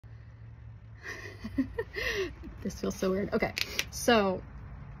This feels so weird. Okay, so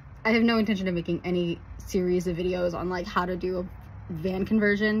I have no intention of making any series of videos on like how to do a van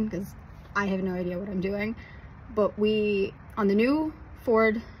conversion because I have no idea what I'm doing. But on the new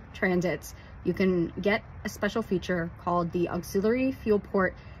Ford Transits, you can get a special feature called the auxiliary fuel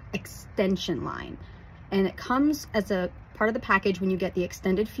port extension line. And it comes as a part of the package when you get the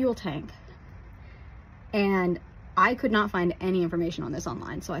extended fuel tank. And I could not find any information on this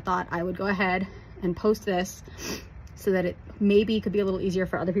online. So I thought I would go ahead and post this so that it maybe could be a little easier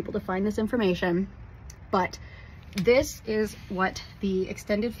for other people to find this information. But this is what the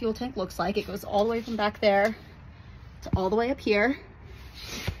extended fuel tank looks like. It goes all the way from back there to all the way up here.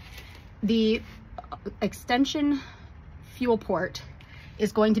 The extension fuel port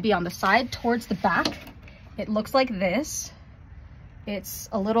is going to be on the side towards the back. It looks like this. It's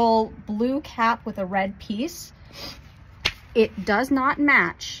a little blue cap with a red piece. It does not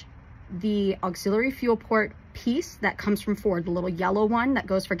match the auxiliary fuel port piece that comes from Ford, the little yellow one that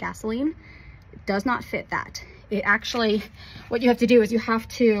goes for gasoline. It does not fit that. It actually, what you have to do is you have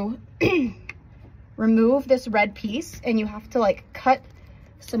to remove this red piece and you have to like cut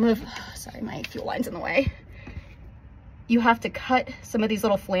some of, sorry, my fuel line's in the way. You have to cut some of these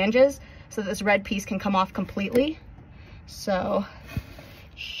little flanges so that this red piece can come off completely. So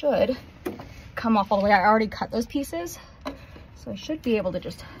should come off all the way. I already cut those pieces, so I should be able to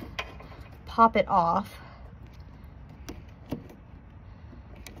just pop it off.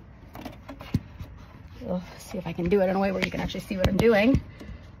 We'll see if I can do it in a way where you can actually see what I'm doing.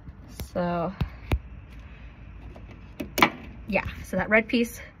 So yeah, so that red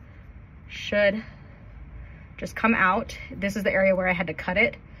piece should just come out. This is the area where I had to cut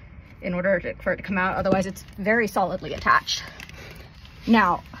it in order for it to come out. Otherwise it's very solidly attached.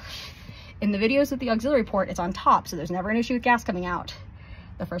 Now, in the videos with the auxiliary port, it's on top, so there's never an issue with gas coming out.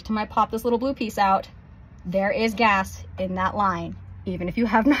 The first time I pop this little blue piece out, there is gas in that line. Even if you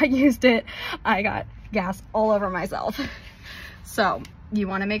have not used it, I got gas all over myself. So you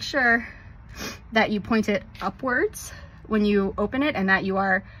want to make sure that you point it upwards when you open it and that you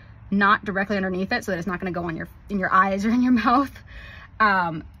are not directly underneath it so that it's not going to go on in your eyes or in your mouth.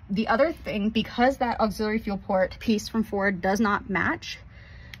 The other thing, because that auxiliary fuel port piece from Ford does not match,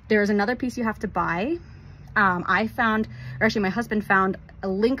 there's another piece you have to buy. I found, or actually my husband found a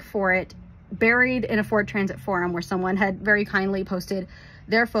link for it buried in a Ford Transit forum where someone had very kindly posted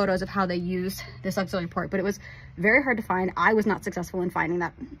their photos of how they used this auxiliary port, but it was very hard to find. I was not successful in finding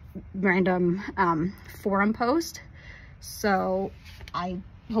that random forum post. So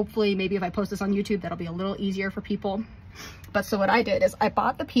hopefully maybe if I post this on YouTube, that'll be a little easier for people. But so what I did is I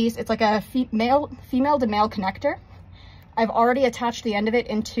bought the piece. It's like a female to male connector. I've already attached the end of it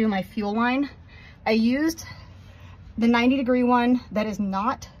into my fuel line. I used the 90-degree one that is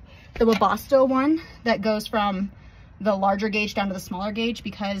not the Webasto one that goes from the larger gauge down to the smaller gauge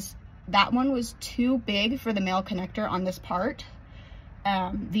because that one was too big for the male connector on this part.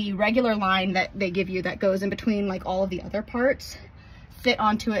 The regular line that they give you that goes in between like all of the other parts fit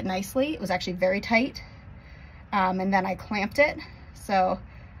onto it nicely. It was actually very tight. And then I clamped it. So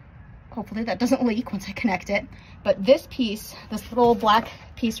hopefully that doesn't leak once I connect it. But this piece, this little black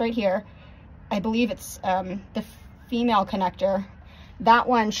piece right here, I believe it's the female connector. That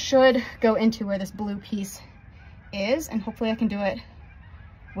one should go into where this blue piece is, and hopefully I can do it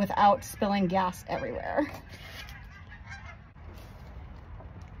without spilling gas everywhere.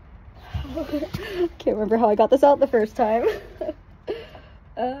 Can't remember how I got this out the first time.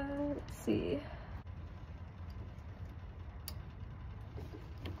 Let's see.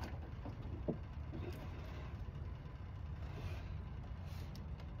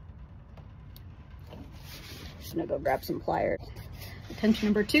 I'm gonna go grab some pliers. Attention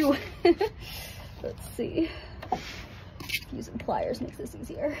number 2. Let's see. Using pliers makes this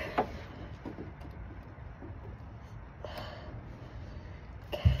easier.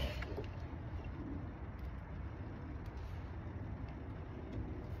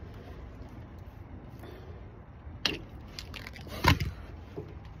 Okay.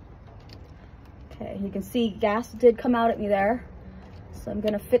 Okay, you can see gas did come out at me there. So I'm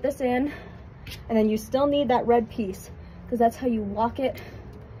gonna fit this in. And then you still need that red piece because that's how you lock it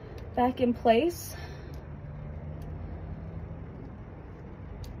back in place.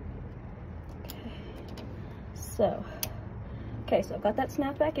 Okay, so I've got that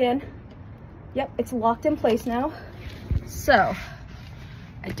snapped back in. Yep, it's locked in place now. So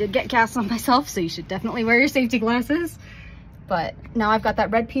I did get gas on myself, so you should definitely wear your safety glasses. But now I've got that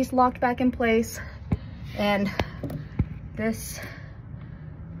red piece locked back in place and this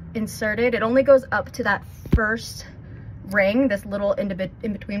inserted. It only goes up to that first ring, this little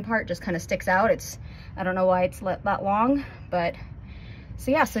in-between part just kind of sticks out. I don't know why it's that long, but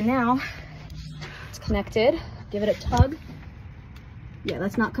so yeah, so now it's connected. Give it a tug. Yeah,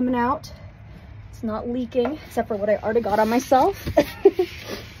 that's not coming out. It's not leaking, except for what I already got on myself.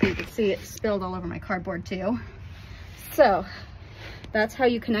 You can see it spilled all over my cardboard too. So that's how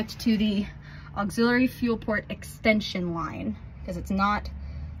you connect to the auxiliary fuel port extension line, because it's not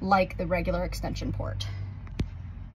like the regular extension port.